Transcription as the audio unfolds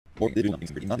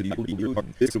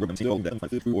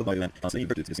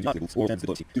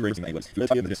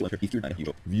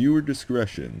Viewer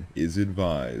discretion is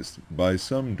advised by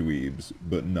some dweebs,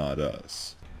 but not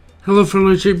us. Hello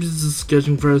fellow shapes, this is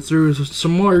sketching for through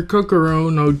some more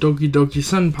Kokoro no Doki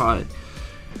Senpai.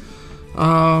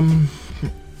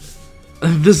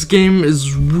 This game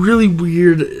is really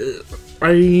weird.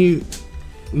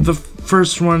 The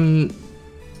first one,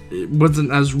 it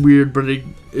wasn't as weird, but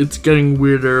it's getting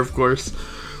weirder, of course.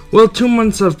 Well, 2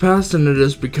 months have passed and it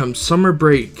has become summer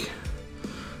break.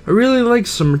 I really like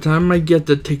summertime. I get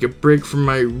to take a break from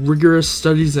my rigorous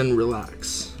studies and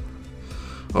relax.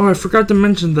 Oh, I forgot to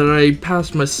mention that I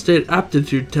passed my state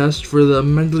aptitude test for the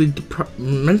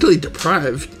mentally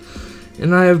deprived.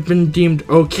 And I have been deemed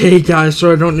okay, guys,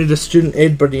 so I don't need a student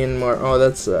aid buddy anymore. Oh,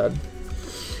 that's sad.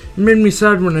 It made me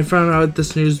sad when I found out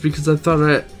this news because I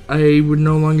thought I would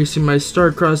no longer see my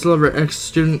star-crossed lover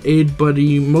ex-student aid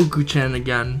buddy Moku-chan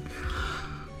again.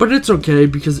 But it's okay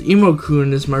because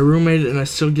Emo-kun is my roommate and I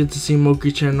still get to see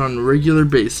Moku-chan on a regular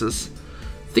basis.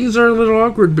 Things are a little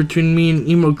awkward between me and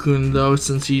Emo-kun though,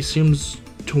 since he seems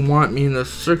to want me in a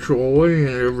sexual way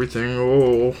and everything.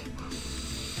 Oh.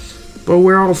 But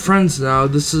we're all friends now.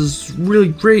 This is really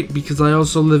great because I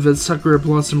also live at Sakura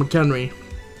Blossom Academy.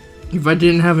 If I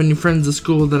didn't have any friends at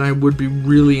school, then I would be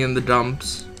really in the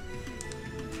dumps.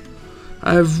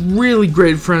 I have really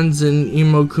great friends in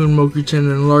Emo-kun,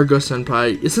 Moku-chan, and Largo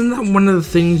Senpai. Isn't that one of the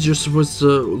things you're supposed to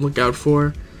look out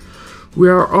for? We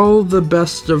are all the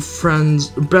best of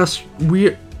friends. We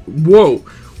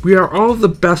are all the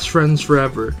best friends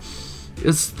forever.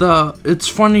 It's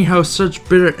funny how such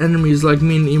bitter enemies like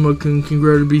me and Emo-kun can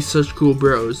grow to be such cool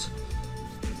bros.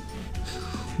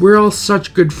 We're all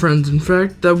such good friends, in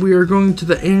fact, that we are going to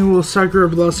the annual Sakura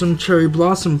Blossom Cherry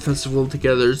Blossom Festival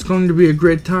together. It's going to be a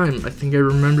great time. I think I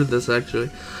remember this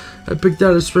actually. I picked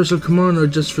out a special kimono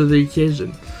just for the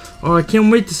occasion. Oh, I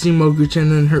can't wait to see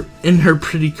Moku-chan in her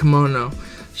pretty kimono.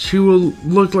 She will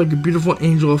look like a beautiful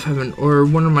angel of heaven, or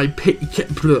one of my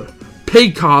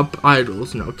K-pop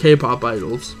idols. No, K-pop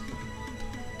idols.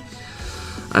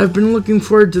 I've been looking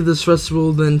forward to this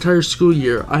festival the entire school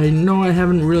year. I know I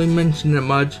haven't really mentioned it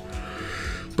much,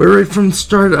 but right from the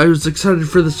start I was excited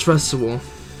for this festival.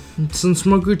 Since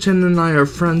Moku-chan and I are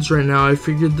friends right now, I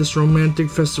figured this romantic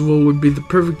festival would be the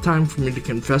perfect time for me to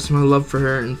confess my love for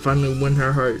her and finally win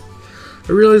her heart.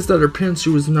 I realized that her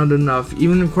pantsuit was not enough.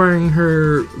 Even acquiring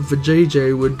her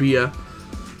vajayjay would be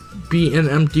an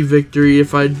empty victory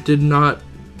if I did not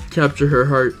capture her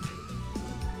heart.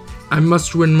 I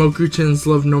must win Moku-chan's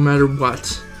love no matter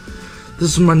what.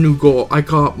 This is my new goal. I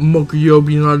call it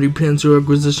Mokuyobi Naughty Pantsuit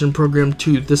Acquisition Program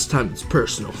 2. This time it's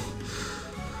personal.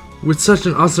 With such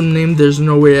an awesome name, there's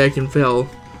no way I can fail.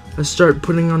 I start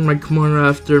putting on my kimono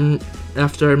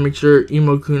after I make sure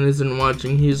Emo-kun isn't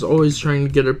watching. He's always trying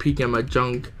to get a peek at my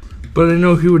junk. But I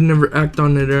know he would never act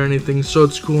on it or anything, so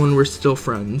it's cool and we're still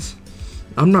friends.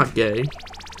 I'm not gay.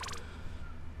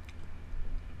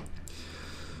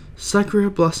 Sakura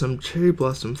Blossom Cherry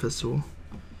Blossom Festival.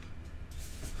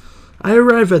 I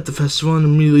arrive at the festival and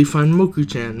immediately find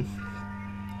Moku-chan.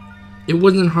 It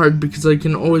wasn't hard because I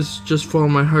can always just follow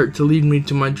my heart to lead me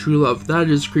to my true love. That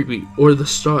is creepy. Or the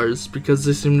stars, because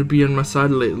they seem to be on my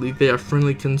side lately. They are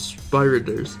friendly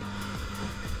conspirators.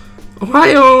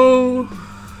 Ohio!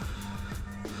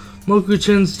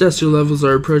 Moku-chan's Desu levels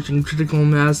are approaching critical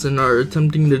mass and are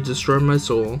attempting to destroy my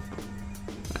soul.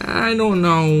 I don't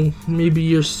know. Maybe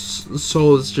your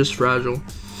soul is just fragile.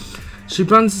 She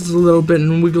bounces a little bit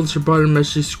and wiggles her bottom as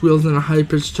she squeals in a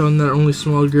high-pitched tone that only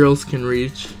small girls can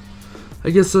reach. I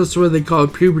guess that's why they call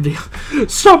it puberty.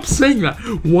 Stop saying that!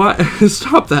 What?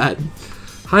 Stop that!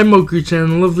 Hi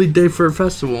Moku-chan, lovely day for a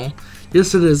festival.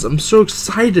 Yes it is, I'm so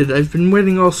excited. I've been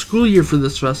waiting all school year for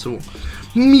this festival.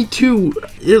 Me too.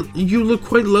 You look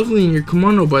quite lovely in your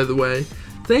kimono, by the way.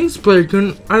 Thanks,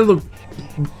 Player-kun. I look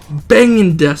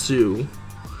bangin' desu.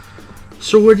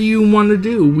 So what do you want to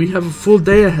do? We have a full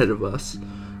day ahead of us.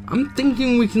 I'm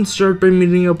thinking we can start by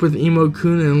meeting up with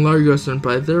Emo-kun and Largo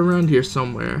Senpai. They're around here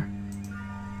somewhere.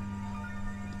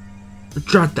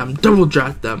 Drat them, double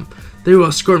drat them. They will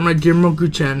escort my dear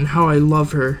Moku-chan, how I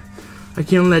love her. I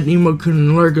can't let Emo-kun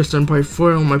and Largo Senpai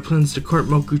foil my plans to court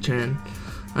Moku-chan.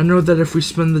 I know that if we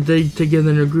spend the day together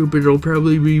in a group, it'll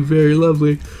probably be very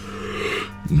lovely.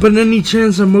 But any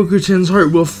chance that Moku-chan's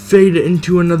heart will fade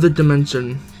into another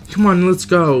dimension. Come on, let's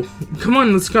go. Come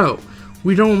on, let's go.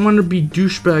 We don't want to be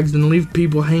douchebags and leave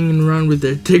people hanging around with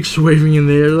their dicks waving in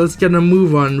the air. Let's get a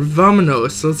move on.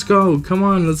 Vamonos. Let's go. Come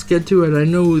on, let's get to it. I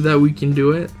know that we can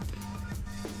do it.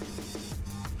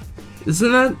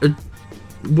 Isn't that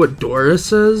what Dora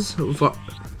says?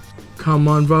 Come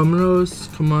on,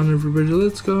 vamonos. Come on, everybody,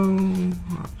 let's go.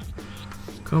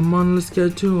 Come on, let's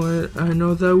get to it. I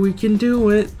know that we can do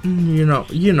it. You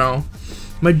know.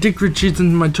 My dick retreats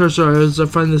into my torso as I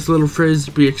find this little phrase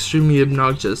to be extremely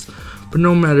obnoxious. But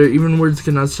no matter, even words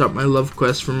cannot stop my love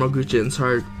quest for Moku-chan's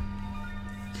heart.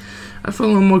 I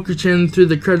follow Moku-chan through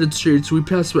the credit streets. We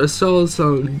pass by stalls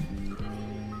selling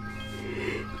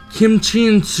kimchi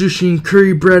and sushi and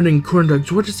curry bread and corn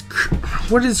dogs. What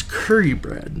is curry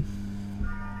bread?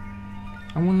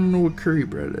 I want to know what curry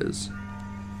bread is.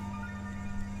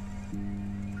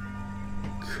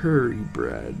 Curry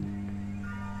bread.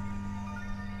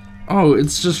 Oh,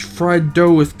 it's just fried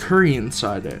dough with curry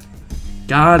inside it.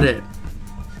 Got it.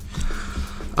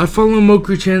 I follow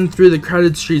Moku-chan through the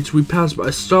crowded streets. We pass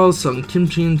by stalls selling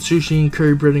kimchi and sushi and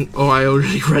curry bread and... Oh, I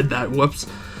already read that. Whoops.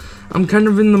 I'm kind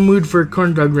of in the mood for a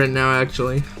corn dog right now,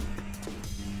 actually.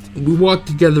 We walk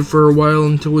together for a while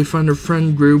until we find a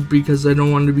friend group because I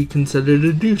don't want to be considered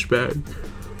a douchebag.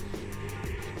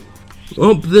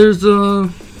 Oh, there's a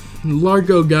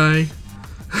Largo guy.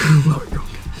 Largo guy.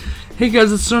 Hey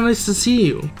guys, it's so nice to see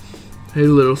you. Hey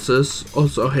little sis.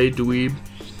 Also, hey dweeb.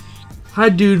 Hi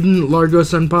dude, Largo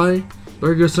Senpai.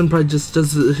 Largo Senpai just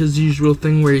does his usual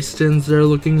thing where he stands there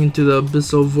looking into the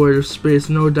abyssal void of space,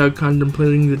 no doubt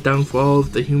contemplating the downfall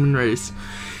of the human race.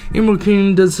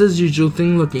 Imo-kun does his usual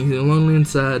thing, looking lonely and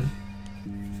sad.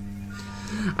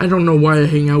 I don't know why I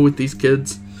hang out with these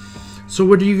kids. So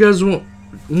what do you guys want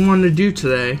to do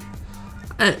today?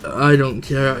 I don't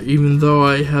care, even though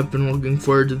I have been looking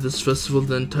forward to this festival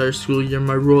the entire school year.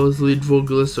 My role as lead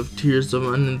vocalist of Tears of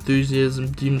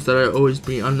Unenthusiasm deems that I always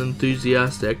be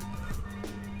unenthusiastic.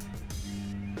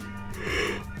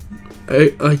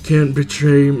 I can't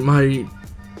betray my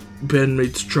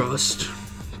bandmates' trust.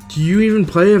 Do you even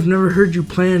play? I've never heard you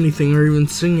play anything or even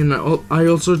sing, and I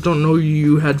also don't know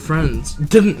you had friends.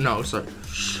 Didn't know, sorry.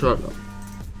 Shut up.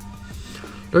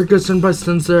 Largo Senpai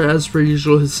stands there. As per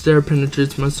usual, his stare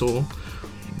penetrates my soul.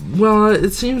 Well,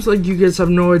 it seems like you guys have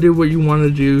no idea what you want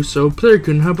to do, so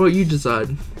Player-kun, how about you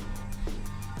decide?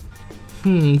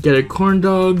 Get a corn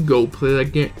dog, go play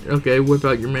that game. Okay, whip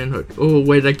out your manhood. Oh,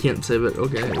 wait, I can't save it.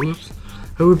 Okay, whoops.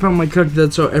 I whip out my cock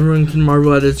dead so everyone can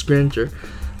marvel at its grandeur.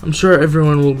 I'm sure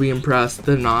everyone will be impressed.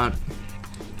 They're not.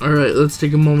 Alright, let's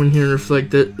take a moment here and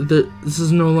reflect that this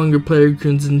is no longer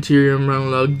Player-kun's interior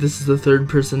monologue. This is the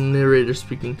third-person narrator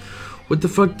speaking. What the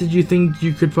fuck did you think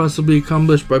you could possibly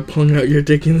accomplish by pulling out your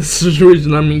dick in this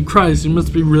situation? I mean, Christ, you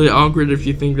must be really awkward if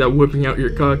you think that whipping out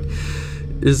your cock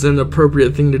is an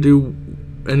appropriate thing to do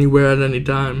anywhere at any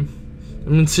time. I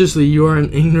mean, seriously, you are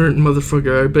an ignorant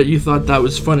motherfucker. I bet you thought that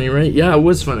was funny, right? Yeah, it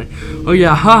was funny. Oh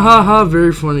yeah, ha ha ha,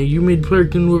 very funny. You made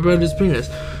Player-kun whip out his penis.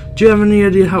 Do you have any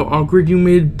idea how awkward you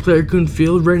made Player-kun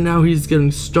feel? Right now he's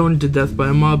getting stoned to death by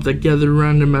a mob that gathered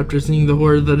around him after seeing the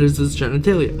horror that is his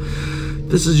genitalia.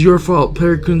 This is your fault.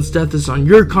 Player-kun's death is on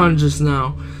your conscience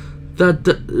now.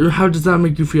 How does that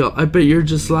make you feel? I bet you're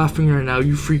just laughing right now,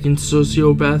 you freaking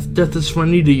sociopath. Death is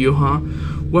funny to you, huh?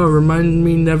 Well, remind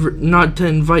me not to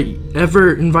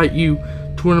ever invite you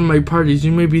to one of my parties.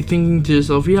 You may be thinking to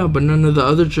yourself, yeah, but none of the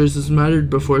other choices mattered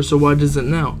before, so why does it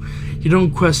now? You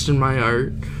don't question my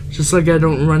art. Just like I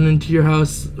don't run into your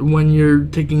house when you're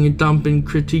taking a dump and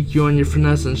critique you on your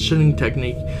finesse and shitting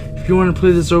technique. If you want to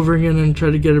play this over again and try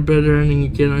to get a better ending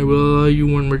again, I will allow you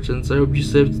one more chance. I hope you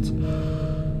saved.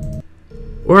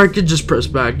 Or I could just press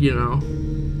back, you know.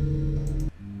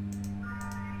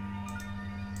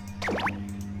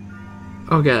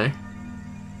 Okay.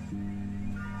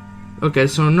 Okay,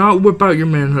 so not whip out your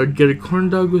manhood, get a corn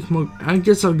dog with I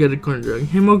guess I'll get a corn dog.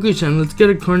 Hey Moku-chan, let's get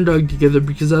a corn dog together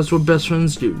because that's what best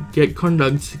friends do. Get corn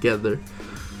dogs together.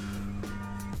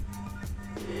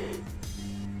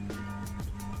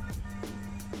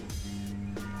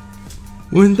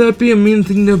 Wouldn't that be a mean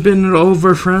thing to have been at all of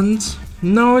our friends?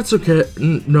 No, it's okay.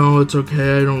 No, it's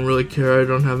okay. I don't really care. I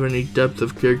don't have any depth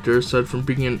of character aside from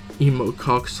being an emo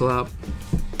cockslap.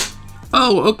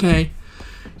 Oh, okay.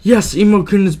 Yes,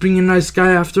 Imo-kun is being a nice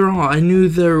guy after all. I knew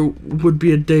there would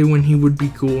be a day when he would be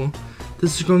cool.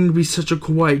 This is going to be such a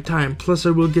kawaii time. Plus, I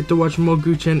will get to watch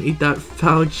Moku-chan eat that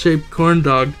phallic-shaped corn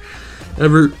dog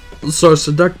ever so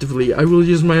seductively. I will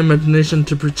use my imagination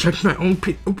to project my own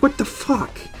what the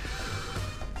fuck?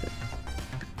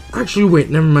 Actually, wait,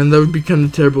 never mind. That would be kind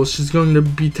of terrible. She's going to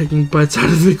be taking bites out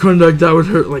of the corn dog. That would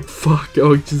hurt like fuck.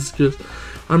 Oh, Jesus Christ.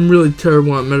 I'm really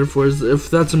terrible at metaphors. If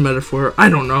that's a metaphor, I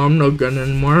don't know. I'm no good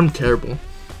anymore. I'm terrible.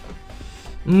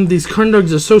 These corn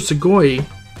dogs are so sugoi.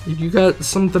 You got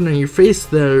something on your face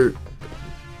there.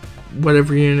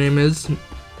 Whatever your name is.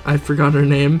 I forgot her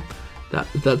name.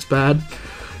 That's bad.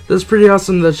 That's pretty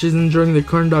awesome that she's enjoying the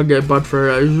corn dog I bought for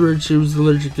her. I was worried she was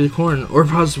allergic to corn, or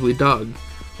possibly dog.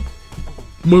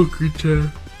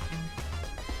 Moku-chan.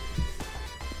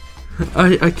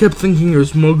 I kept thinking it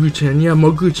was Mogu-chan. Yeah,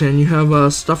 Mogu-chan, you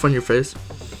have stuff on your face.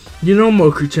 You know,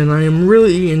 Moku-chan, I am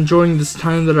really enjoying this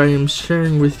time that I am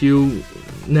sharing with you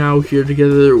now here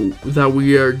together that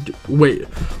we are... Wait,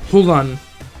 hold on.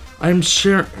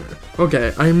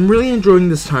 Okay, I'm really enjoying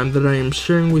this time that I am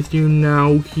sharing with you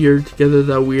now here together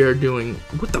that we are doing...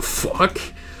 What the fuck?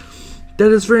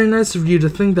 That is very nice of you to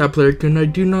think that, Player-kun. I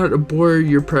do not abhor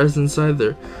your presence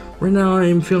either. Right now I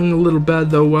am feeling a little bad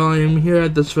though while I am here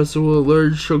at this festival,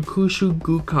 Lord Shokushu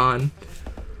Gukan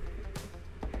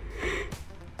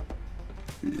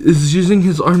is using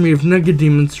his army of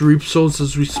negademons to reap souls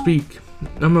as we speak.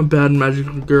 I'm a bad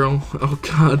magical girl. Oh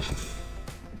god.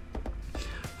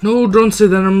 No, don't say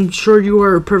that. I'm sure you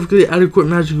are a perfectly adequate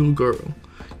magical girl.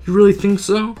 You really think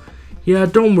so? Yeah,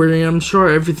 don't worry. I'm sure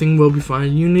everything will be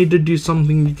fine. You need to do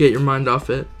something to get your mind off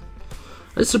it.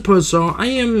 I suppose so.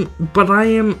 But I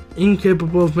am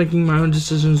incapable of making my own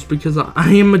decisions because I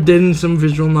am a dating some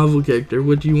visual novel character.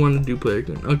 What do you want to do,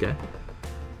 Player-kun? Okay.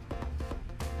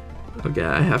 Okay,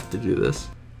 I have to do this.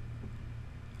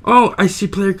 Oh, I see,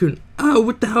 Player-kun. Oh,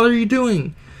 what the hell are you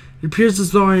doing? It appears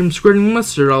as though I am squirting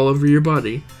mustard all over your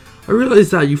body. I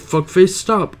realize that, you fuckface.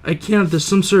 Stop. I can't. There's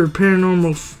some sort of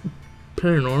paranormal...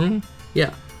 Paranormal?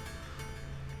 Yeah.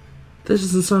 That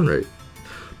doesn't sound right.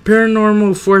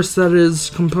 Paranormal force that is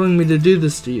compelling me to do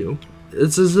this to you.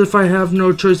 It's as if I have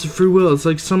no choice of free will. It's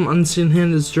like some unseen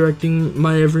hand is directing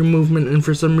my every movement and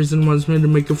for some reason wants me to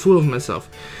make a fool of myself.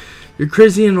 You're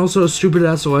crazy and also a stupid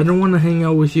asshole. I don't want to hang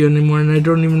out with you anymore and I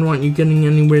don't even want you getting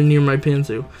anywhere near my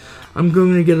pantsu. I'm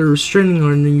going to get a restraining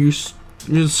order, you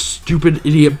stupid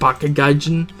idiot Baka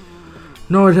Gaijin.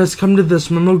 No, it has come to this.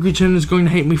 Momogu-chan is going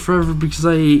to hate me forever because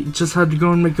I just had to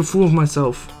go and make a fool of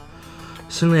myself.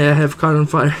 Suddenly I have caught on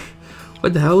fire.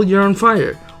 What the hell? You're on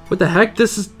fire. What the heck?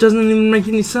 Doesn't even make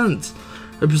any sense.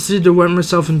 I proceeded to wet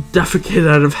myself and defecate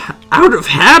out of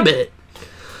habit.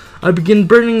 I begin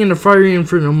burning in a fiery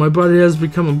inferno. My body has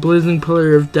become a blazing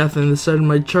pillar of death and the sight of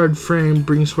my charred frame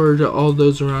brings horror to all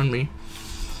those around me.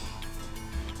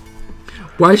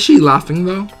 Why is she laughing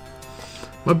though?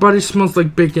 My body smells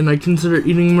like bacon. I consider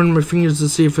eating one of my fingers to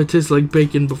see if it tastes like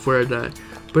bacon before I die.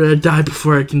 But I die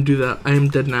before I can do that. I am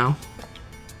dead now.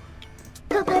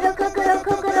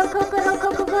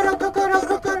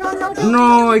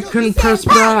 No, I couldn't press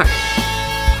back.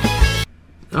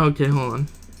 Okay, hold on.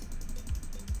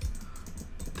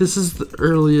 This is the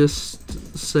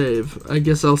earliest save. I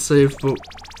guess I'll save, but...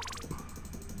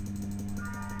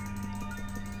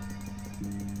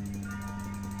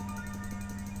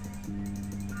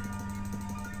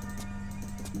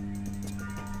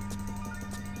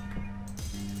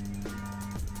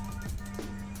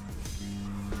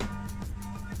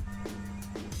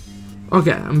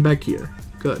 Okay, I'm back here.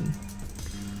 Good.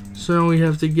 So now we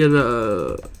have to get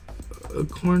a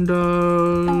corn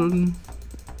dog.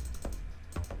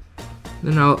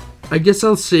 Then I guess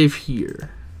I'll save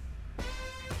here.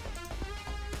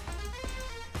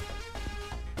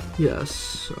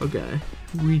 Yes, okay.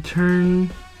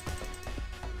 Return.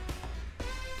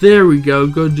 There we go.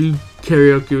 Go do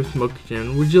karaoke with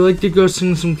Moku-chan. Would you like to go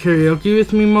sing some karaoke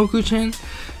with me, Moku-chan?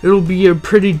 It'll be a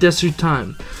pretty desu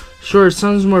time. Sure, it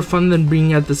sounds more fun than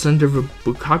being at the center of a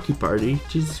bukkake party.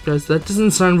 Jesus Christ, that doesn't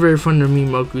sound very fun to me,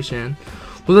 Moku-chan.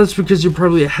 Well, that's because you're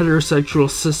probably a heterosexual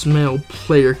cis male,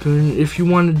 Player-kun. If you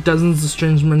wanted dozens of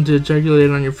strange men to ejaculate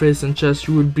on your face and chest,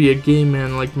 you would be a gay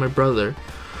man like my brother.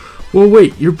 Well,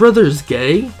 wait, your brother is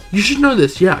gay? You should know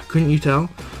this, yeah, couldn't you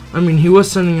tell? I mean, he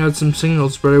was sending out some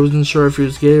signals, but I wasn't sure if he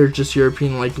was gay or just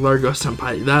European like Largo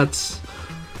Senpai. That's...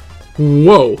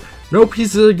 Whoa. Nope,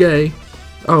 he's gay.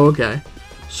 Oh, okay.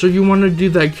 So you want to do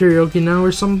that karaoke now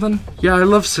or something? Yeah, I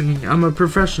love singing. I'm a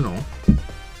professional.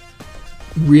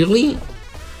 Really?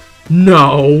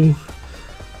 No.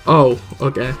 Oh,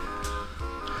 okay.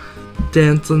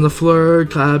 Dance on the floor,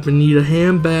 clap and eat a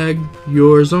handbag.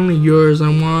 Yours, only yours. I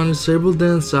want a sable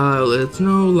dance style. It's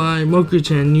no lie.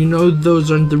 Moku-chan, you know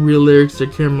those aren't the real lyrics to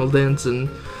Caramel Dancing.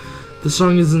 The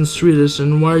song is in Swedish,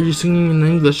 and why are you singing in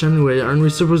English anyway? Aren't we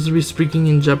supposed to be speaking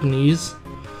in Japanese?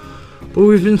 But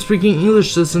we've been speaking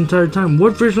English this entire time.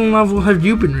 What visual novel have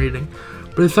you been reading?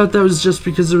 But I thought that was just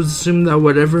because it was assumed that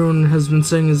what everyone has been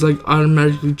saying is like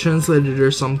automatically translated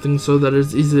or something so that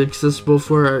it's easily accessible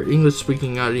for our English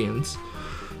speaking audience.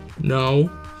 No.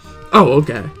 Oh,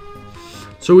 okay.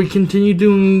 So we continue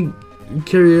doing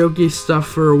karaoke stuff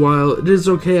for a while. It is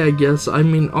okay, I guess. I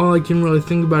mean, all I can really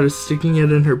think about is sticking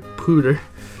it in her pooter.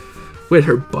 Wait,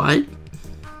 her butt?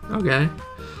 Okay.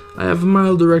 I have a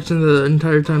mild erection the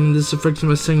entire time, and this affects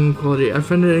my singing quality. I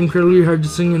find it incredibly hard to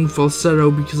sing in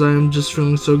falsetto because I am just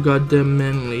feeling so goddamn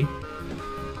manly.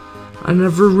 I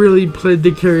never really played the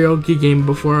karaoke game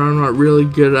before. I'm not really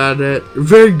good at it.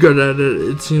 Very good at it.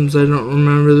 It seems I don't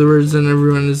remember the words and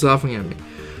everyone is laughing at me.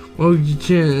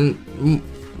 Moku-chan...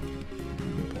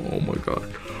 Oh my god.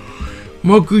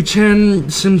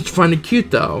 Moku-chan seems to find it cute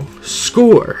though.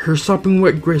 Score! Her sopping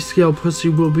wet grayscale pussy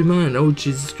will be mine. Oh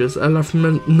Jesus Christ, I laughed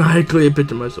maniacally a bit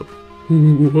to myself.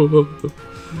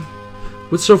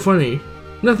 What's so funny?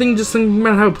 Nothing, just thinking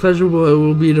about how pleasurable it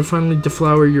will be to finally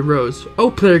deflower your rose.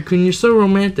 Oh, Player Kun, you're so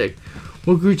romantic.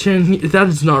 Moku-chan, that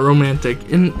is not romantic,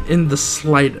 in the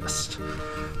slightest.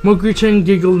 Moku-chan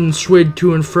giggled and swayed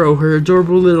to and fro, her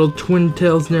adorable little twin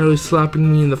tails nearly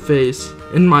slapping me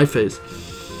in my face.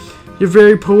 You're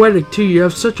very poetic too, you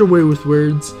have such a way with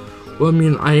words. Well, I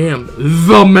mean, I am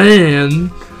the man.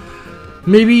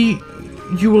 Maybe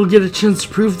you will get a chance to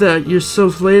prove that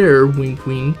yourself later, wink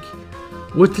wink.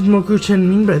 What did Moku-chan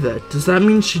mean by that? Does that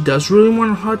mean she does really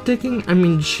want a hot dicking? I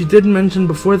mean, she did mention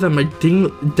before that my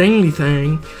dangly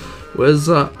thing was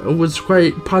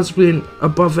quite possibly an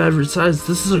above average size.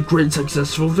 This is a great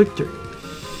successful victory.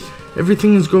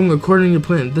 Everything is going according to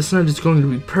plan. This night is going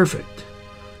to be perfect.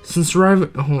 Since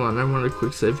arriving... Hold on, I want a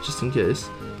quick save just in case.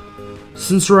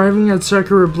 Since arriving at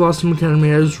Sakura Blossom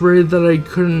Academy, I was worried that I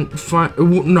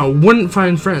wouldn't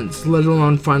find friends, let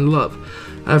alone find love.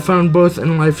 I found both,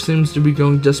 and life seems to be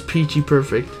going just peachy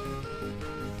perfect.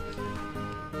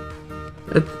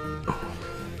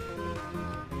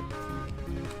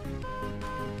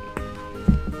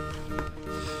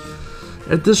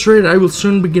 At this rate, I will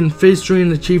soon begin phase 3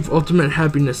 and achieve ultimate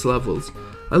happiness levels.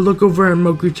 I look over at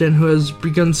Moku-chan, who has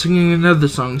begun singing another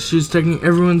song. She's taking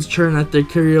everyone's turn at the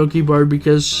karaoke bar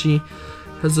because she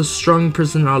has a strong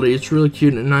personality. It's really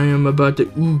cute, and I am about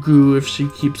to ooh-goo if she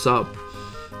keeps up.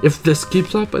 If this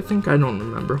keeps up, I think. I don't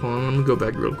remember. Hold on, let me go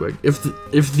back real quick.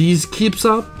 If these keeps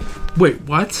up... Wait,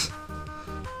 what?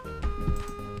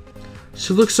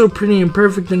 She looks so pretty and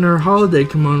perfect in her holiday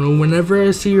kimono. Whenever I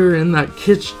see her in that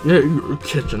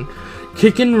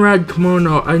kickin' rad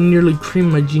kimono, I nearly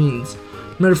cream my jeans.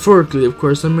 Metaphorically, of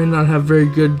course. I may not have very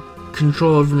good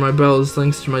control over my bowels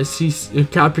thanks to my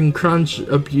Captain Crunch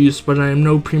abuse, but I am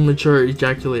no premature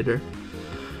ejaculator.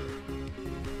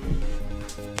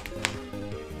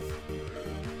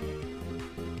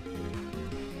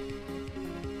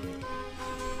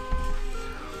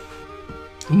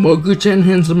 Moku-chan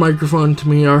hands the microphone to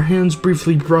me. Our hands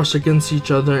briefly brush against each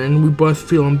other, and we both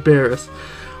feel embarrassed.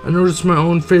 I notice my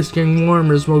own face getting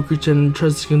warmer as Moku-chan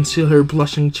tries to conceal her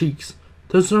blushing cheeks.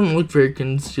 Those don't look very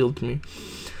concealed to me.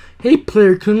 Hey,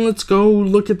 Player Kun, let's go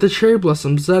look at the cherry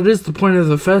blossoms. That is the point of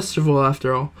the festival,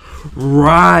 after all.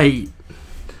 Right!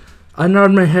 I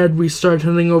nod my head. We start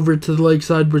heading over to the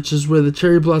lakeside, which is where the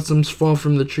cherry blossoms fall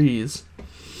from the trees.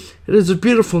 It is a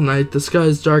beautiful night. The sky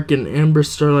is dark and amber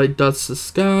starlight dots the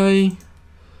sky.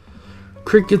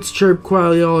 Crickets chirp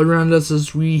quietly all around us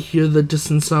as we hear the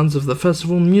distant sounds of the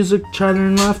festival, music, chatter,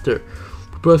 and laughter.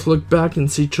 We both look back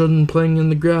and see children playing in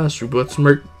the grass. We both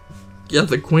smirk at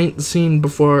the quaint scene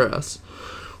before us.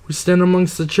 We stand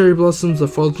amongst the cherry blossoms that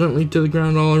fall gently to the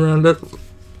ground all around us.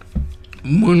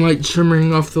 Moonlight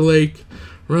shimmering off the lake.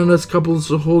 Around us, couples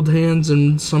hold hands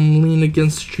and some lean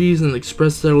against the trees and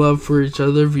express their love for each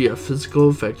other via physical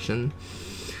affection.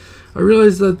 I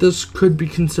realize that this could be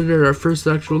considered our first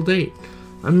actual date.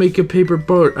 I make a paper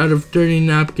boat out of dirty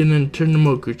napkin and turn to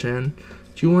Moku-chan.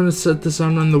 Do you want to set this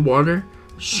out on the water?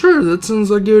 Sure, that sounds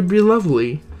like it would be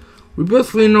lovely. We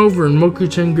both lean over and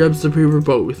Moku-chan grabs the paper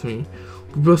boat with me.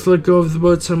 We both let go of the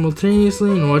boat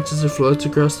simultaneously and watch as it floats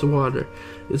across the water.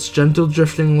 Its gentle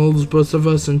drifting lulls both of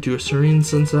us into a serene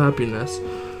sense of happiness.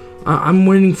 I'm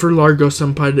waiting for Largo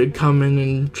Senpai to come in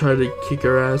and try to kick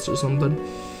our ass or something.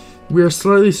 We are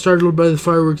slightly startled by the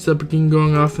fireworks that begin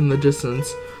going off in the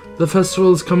distance. The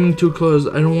festival is coming to a close.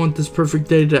 I don't want this perfect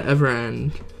day to ever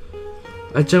end.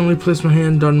 I gently place my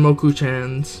hand on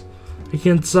Moku-chan's. I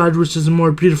can't decide which is a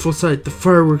more beautiful sight, the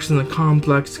fireworks in the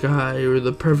complex sky or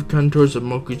the perfect contours of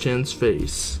Moku-chan's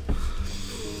face.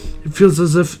 It feels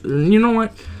as if, you know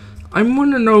what, I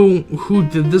want to know who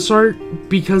did this art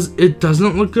because it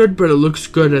doesn't look good, but it looks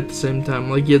good at the same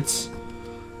time. Like it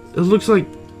looks like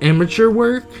amateur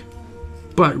work,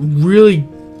 but really,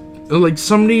 like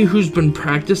somebody who's been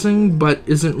practicing but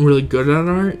isn't really good at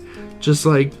art. Just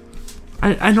like,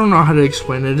 I don't know how to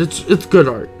explain it. It's good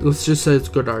art. Let's just say it's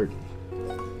good art.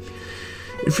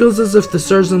 It feels as if the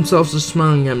stars themselves are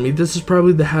smiling at me. This is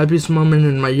probably the happiest moment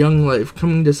in my young life.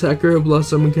 Coming to Sakura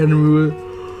Blossom Academy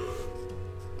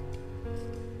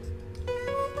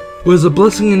was a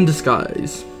blessing in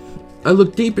disguise. I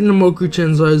look deep into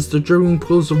Moku-chan's eyes. The dripping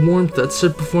pools of warmth that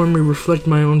sit before me reflect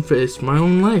my own face, my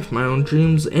own life, my own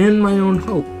dreams, and my own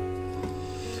hope.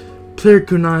 Player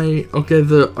Kunai. Okay,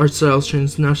 the art style's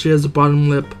changed. Now she has a bottom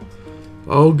lip.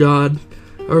 Oh god.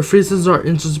 Our faces are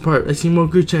inches apart. I see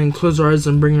Moku-chan close her eyes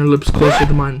and bring her lips closer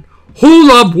to mine.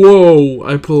 Hold up! Whoa!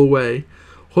 I pull away.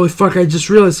 Holy fuck, I just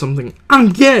realized something. I'm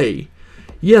gay!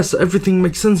 Yes, everything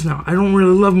makes sense now. I don't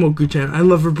really love Moku-chan. I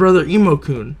love her brother,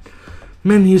 Emo-kun.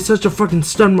 Man, he's such a fucking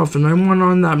stud muffin. I want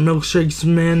on that milkshake's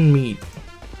man meat.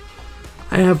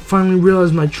 I have finally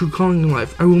realized my true calling in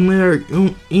life. I will marry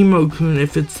Emo-kun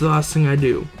if it's the last thing I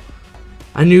do.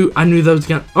 I knew that was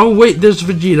gonna... Oh wait, there's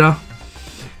Vegeta.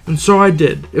 And so I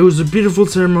did. It was a beautiful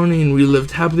ceremony and we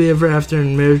lived happily ever after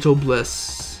in marital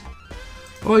bliss.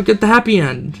 Oh, I get the happy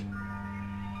end.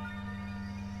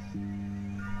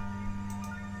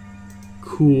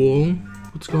 Cool.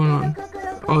 What's going on?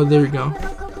 Oh, there we go.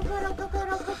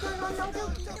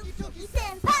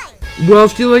 Well,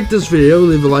 if you like this video,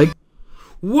 leave a like.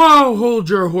 Whoa, hold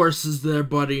your horses there,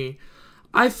 buddy.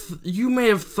 You may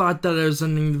have thought that I was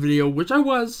ending the video, which I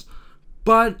was,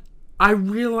 but I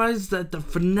realized that the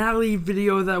finale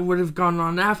video that would have gone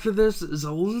on after this is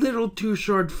a little too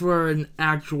short for an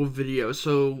actual video,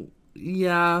 so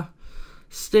yeah,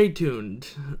 stay tuned.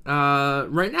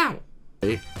 Right now.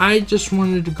 I just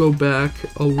wanted to go back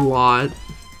a lot,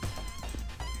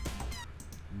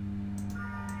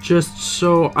 just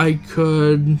so I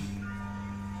could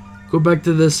go back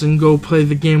to this and go play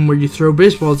the game where you throw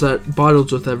baseballs at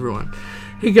bottles with everyone.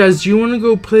 Hey guys, do you want to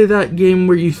go play that game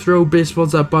where you throw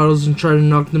baseballs at bottles and try to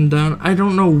knock them down? I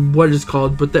don't know what it's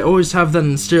called, but they always have that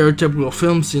in stereotypical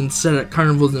film scenes set at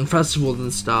carnivals and festivals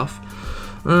and stuff.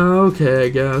 Okay, I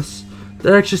guess.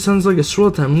 That actually sounds like a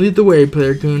swell time. Lead the way,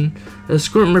 Player-kun.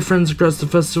 Escort my friends across the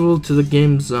festival to the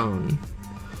game zone.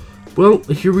 Well,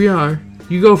 here we are.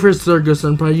 You go first,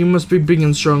 Largo-senpai. You must be big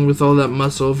and strong with all that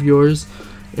muscle of yours.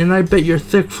 And I bet your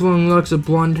thick flowing locks of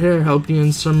blonde hair helped you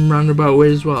in some roundabout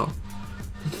way as well.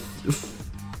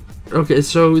 Okay,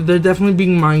 so they're definitely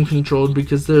being mind controlled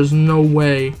because there's no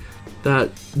way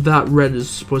that red is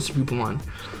supposed to be blonde.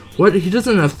 What? He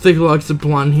doesn't have thick locks of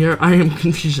blonde hair? I am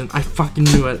confused. I fucking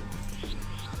knew it.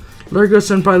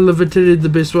 Largo-senpai levitated the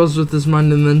baseballs with his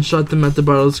mind and then shot them at the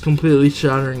bottles, completely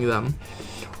shattering them.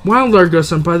 Wow,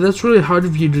 Largo-senpai, that's really hard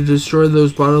of you to destroy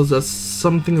those bottles. That's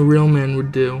something a real man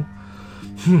would do.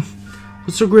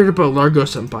 What's so great about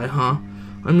Largo-senpai, huh?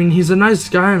 I mean, he's a nice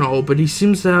guy and all, but he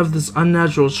seems to have this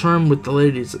unnatural charm with the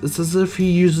ladies. It's as if he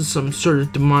uses some sort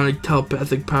of demonic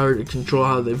telepathic power to control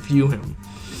how they view him.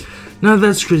 Now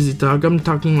that's crazy talk. I'm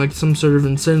talking like some sort of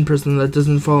insane person that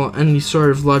doesn't follow any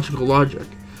sort of logical logic.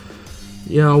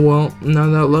 Yeah, well, now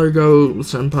that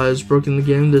Largo-senpai has broken the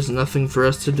game, there's nothing for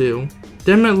us to do.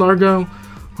 Damn it, Largo.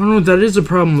 Oh no, that is a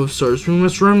problem of sorts. We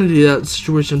must remedy that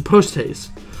situation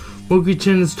post-haste.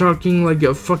 Moku-chan is talking like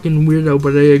a fucking weirdo,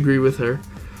 but I agree with her.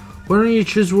 Why don't you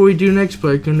choose what we do next,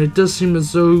 Player-kun? It does seem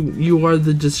as though you are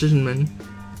the decision man.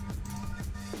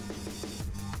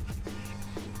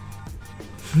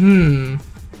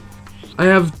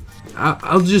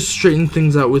 I'll just straighten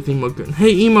things out with Emo-kun.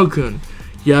 Hey, Emo-kun.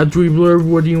 Yeah, Dweebler,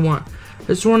 what do you want? I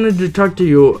just wanted to talk to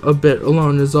you a bit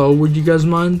alone is all. Would you guys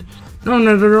mind? No,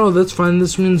 not at all. That's fine.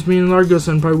 This means me and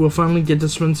Largo-senpai will finally get to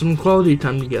spend some quality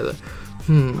time together.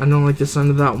 I don't like the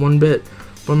sound of that one bit.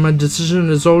 But my decision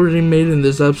is already made and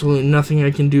there's absolutely nothing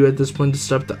I can do at this point to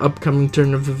stop the upcoming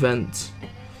turn of events.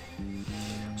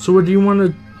 So what do you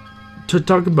want to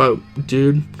talk about,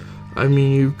 dude? I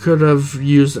mean, you could have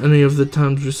used any of the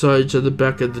times we saw each other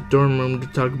back at the dorm room to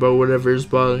talk about whatever is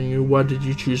bothering you. Why did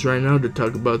you choose right now to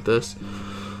talk about this?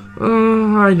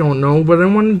 I don't know, but I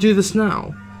want to do this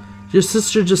now. Your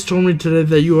sister just told me today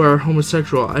that you are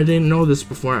homosexual. I didn't know this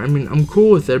before. I mean, I'm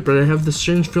cool with it, but I have this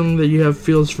strange feeling that you have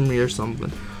feels for me or something.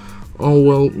 Oh,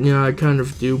 well, yeah, I kind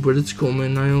of do, but it's cool,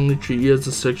 man. I only treat you as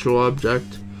a sexual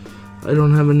object. I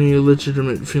don't have any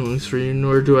legitimate feelings for you,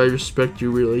 nor do I respect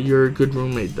you, really. You're a good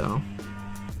roommate, though.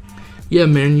 Yeah,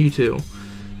 man, you too.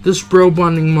 This bro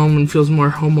bonding moment feels more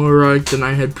homoerotic than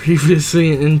I had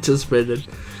previously anticipated.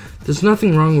 There's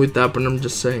nothing wrong with that, but I'm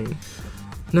just saying.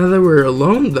 Now that we're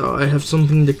alone, though, I have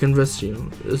something to confess to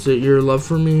you. Is it your love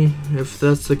for me? If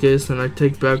that's the case, then I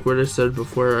take back what I said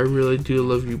before. I really do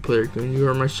love you, Player-kun. You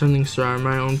are my shining star,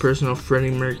 my own personal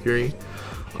Freddie Mercury.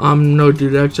 No,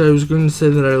 dude, actually, I was going to say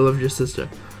that I love your sister.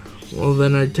 Well,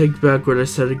 then I take back what I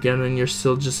said again, and you're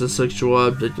still just a sexual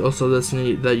object. Also, that's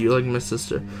neat that you like my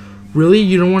sister. Really?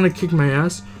 You don't want to kick my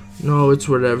ass? No, it's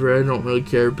whatever. I don't really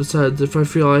care. Besides, if I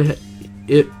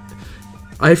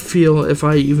feel if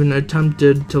I even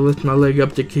attempted to lift my leg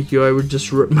up to kick you, I would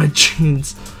just rip my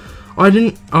jeans. Oh, I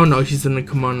didn't. Oh no, he's in a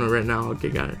kimono right now. Okay,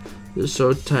 got it. They're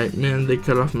so tight, man. They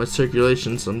cut off my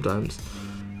circulation sometimes.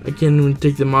 I can't even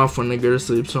take them off when I go to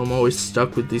sleep, so I'm always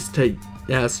stuck with these tight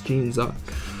ass jeans on.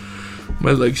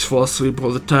 My legs fall asleep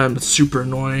all the time. It's super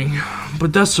annoying.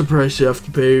 But that's the price you have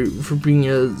to pay for being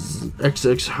as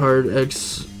XX hard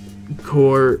X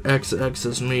core XX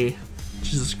as me.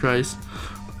 Jesus Christ.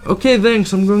 Okay,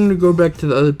 thanks. I'm going to go back to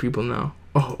the other people now.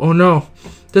 Oh no.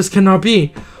 This cannot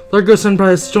be. Largo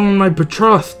Senpai has stolen my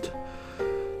betrothed.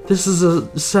 This is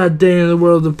a sad day in the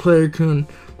world of Player Kun.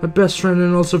 My best friend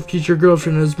and also future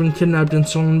girlfriend has been kidnapped and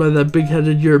stolen by that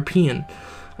big-headed European.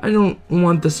 I don't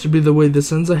want this to be the way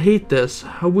this ends. I hate this.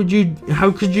 How could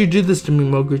you do this to me,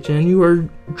 Moko-chan? You are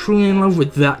truly in love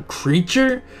with that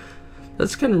creature?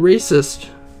 That's kind of racist.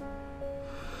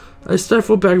 I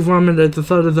stifle back vomit at the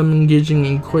thought of them engaging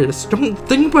in coitus. Don't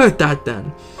think about that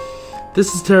then.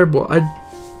 This is terrible. I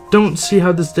don't see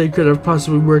how this day could have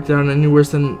possibly worked out any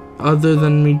worse than other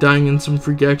than me dying in some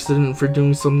freak accident for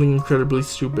doing something incredibly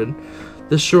stupid.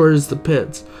 This sure is the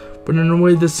pits. But in a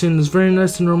way, this scene is very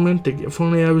nice and romantic. If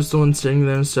only I was the one standing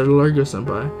there instead of Largo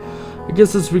Senpai. I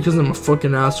guess it's because I'm a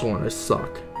fucking asshole and I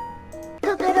suck.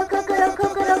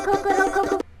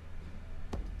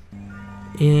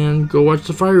 And go watch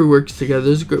the fireworks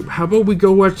together. How about we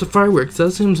go watch the fireworks?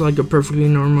 That seems like a perfectly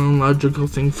normal and logical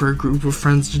thing for a group of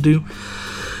friends to do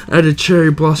at a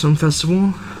cherry blossom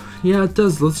festival. Yeah, it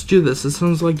does. Let's do this. It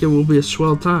sounds like it will be a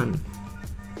swell time.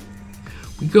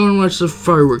 We go and watch the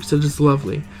fireworks. It is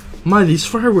lovely. My, these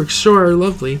fireworks sure are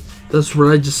lovely. That's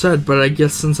what I just said, but I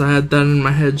guess since I had that in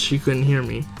my head, she couldn't hear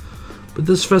me. But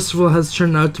this festival has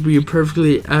turned out to be a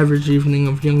perfectly average evening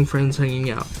of young friends hanging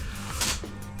out.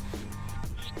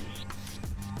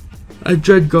 I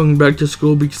dread going back to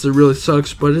school because it really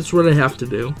sucks, but it's what I have to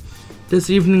do. This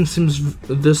evening seems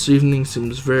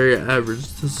very average.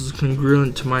 This is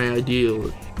congruent to my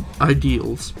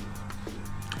ideals.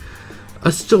 I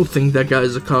still think that guy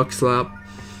is a cockslap.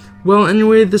 Well,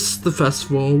 anyway, this is the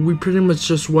festival. We pretty much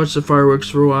just watch the fireworks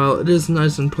for a while. It is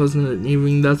nice and pleasant at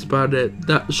evening. That's about it.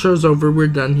 That show's over. We're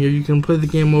done here. You can play the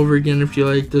game over again if you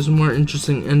like. There's more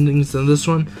interesting endings than this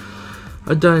one.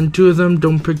 I died in 2 of them.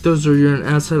 Don't pick those or you're an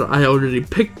asshole. I already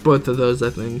picked both of those, I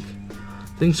think.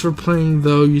 Thanks for playing,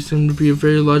 though. You seem to be a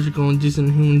very logical and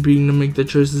decent human being to make the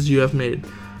choices you have made.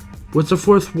 What's a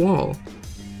 4th wall?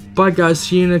 Bye, guys.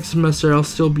 See you next semester. I'll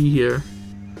still be here.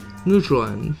 Neutral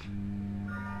end.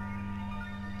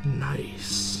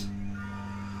 Nice.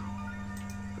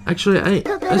 Actually,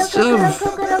 I still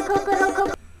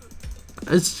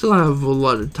have a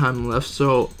lot of time left,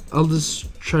 so I'll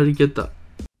just try to get the.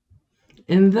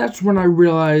 And that's when I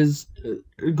realized,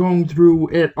 going through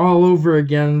it all over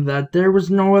again, that there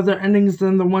was no other endings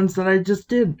than the ones that I just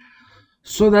did.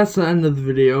 So that's the end of the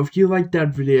video. If you liked that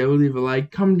video, leave a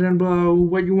like, comment down below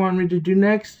what you want me to do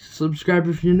next, subscribe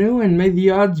if you're new, and may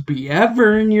the odds be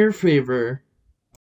ever in your favor.